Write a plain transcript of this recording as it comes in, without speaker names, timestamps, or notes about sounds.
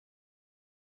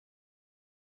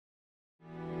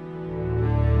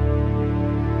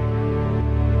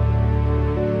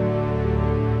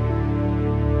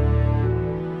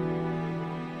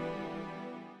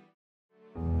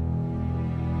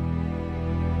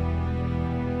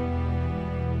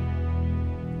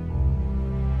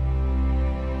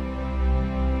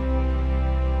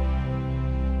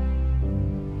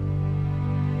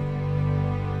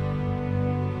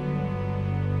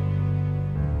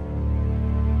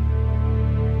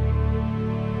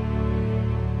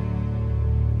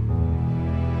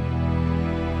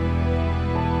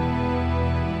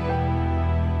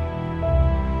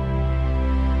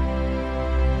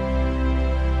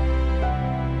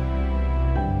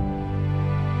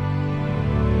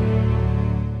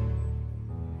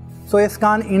So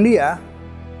ISKCON India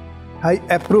has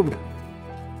approved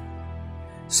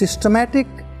systematic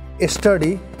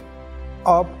study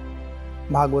of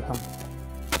Bhagavatam.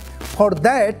 For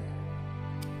that,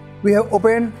 we have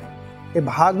opened a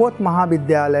Bhagavata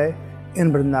Mahavidyalaya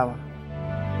in Vrindavan.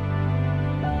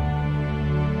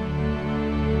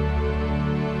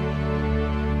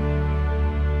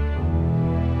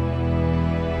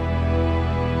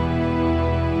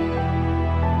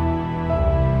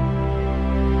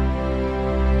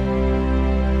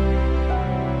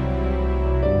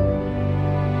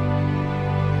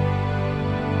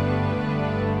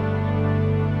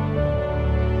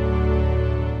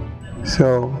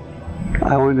 So,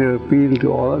 I want to appeal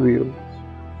to all of you,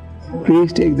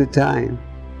 please take the time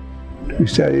to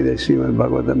study the Srimad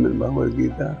Bhagavatam and Bhagavad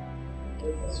Gita.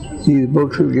 These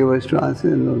books will give us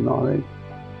transcendental knowledge,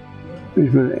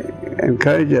 which will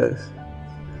encourage us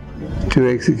to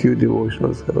execute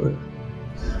devotional service.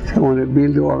 So I want to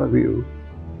appeal to all of you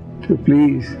to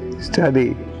please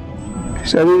study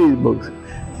these books.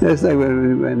 Just like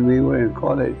when we were in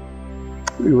college,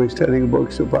 we were studying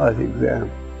books to pass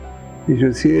exam. We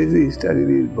should seriously study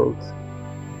these books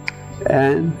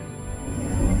and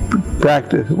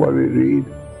practice what we read,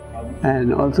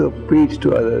 and also preach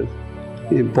to others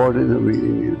the importance of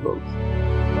reading these books.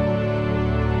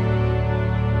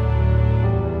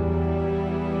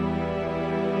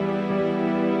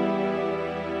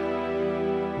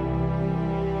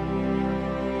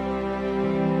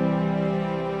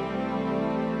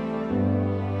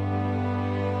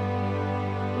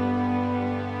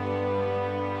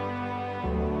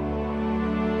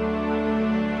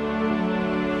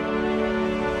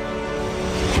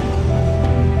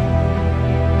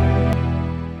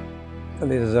 So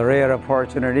this is a rare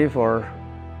opportunity for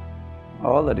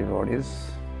all the devotees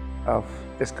of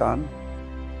ISKCON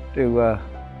to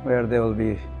where they will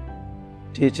be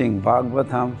teaching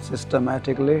Bhagavatam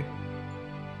systematically,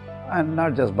 and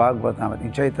not just Bhagavatam, I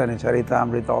think Chaitanya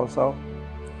Charitamrita also.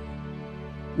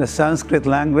 The Sanskrit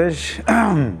language,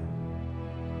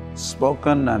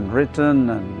 spoken and written,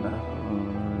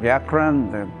 and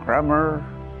Vyakran, the grammar,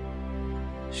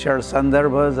 shared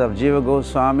Sandarbhas of Jiva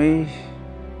Goswami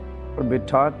would be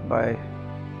taught by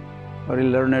very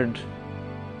learned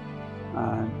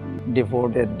and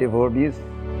devoted devotees.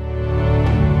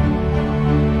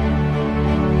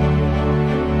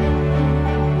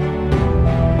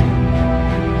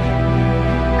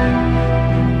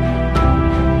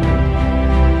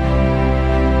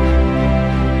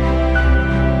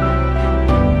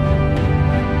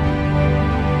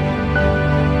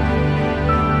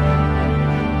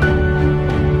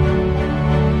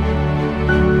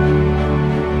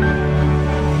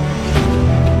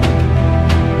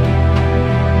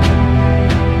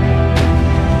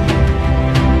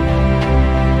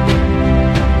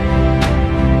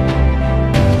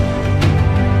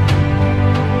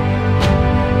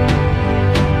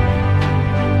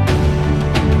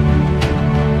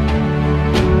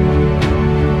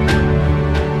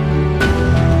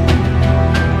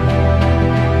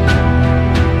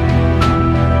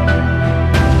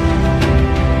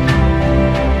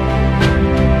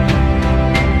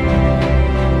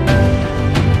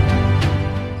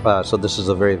 So this is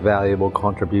a very valuable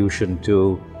contribution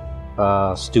to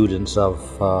students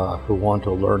who want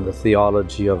to learn the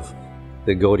theology of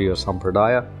the Gaudiya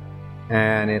Sampradaya,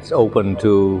 and it's open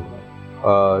to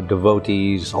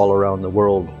devotees all around the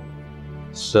world.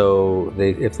 So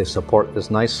if they support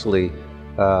this nicely,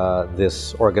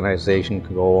 this organization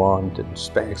can go on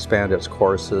to expand its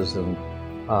courses and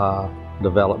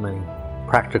develop many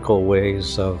practical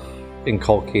ways of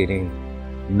inculcating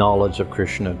knowledge of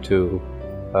Krishna to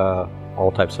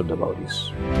all types of devotees.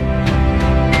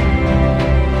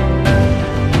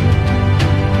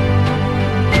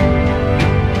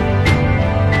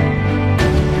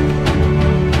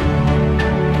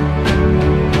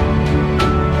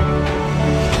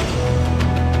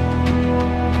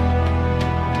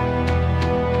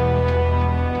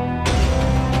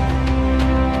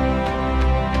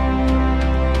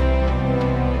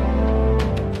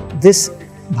 This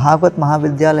Bhagavata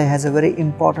Mahavidyalaya has a very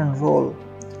important role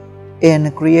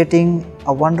in creating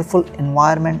a wonderful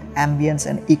environment, ambience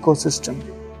and ecosystem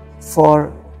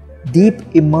for deep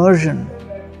immersion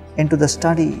into the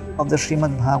study of the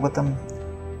Srimad Bhagavatam,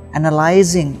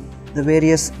 analyzing the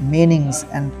various meanings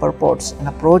and purports and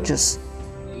approaches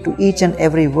to each and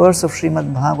every verse of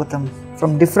Srimad Bhagavatam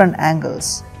from different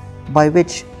angles, by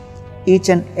which each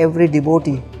and every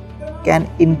devotee can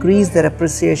increase their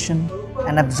appreciation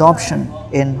and absorption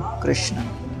in Krishna.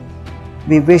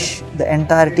 We wish the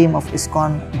entire team of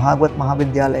ISKCON Bhagavata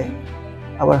Mahavidyalaya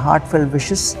our heartfelt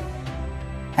wishes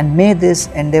And may this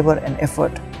endeavor and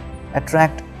effort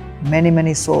attract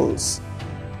many souls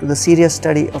to the serious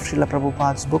study of Srila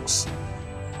Prabhupada's books,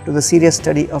 to the serious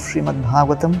study of Srimad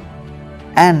Bhagavatam,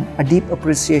 and a deep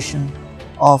appreciation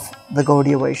of the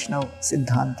Gaudiya Vaishnava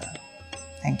Siddhanta.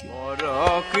 Thank you.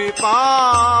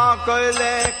 Kripa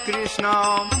kaile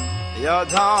Krishna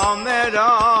yadha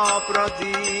mera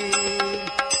prati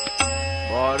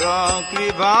Vara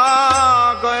kripa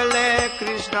kaile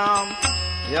Krishna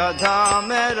yadha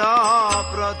mera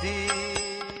prati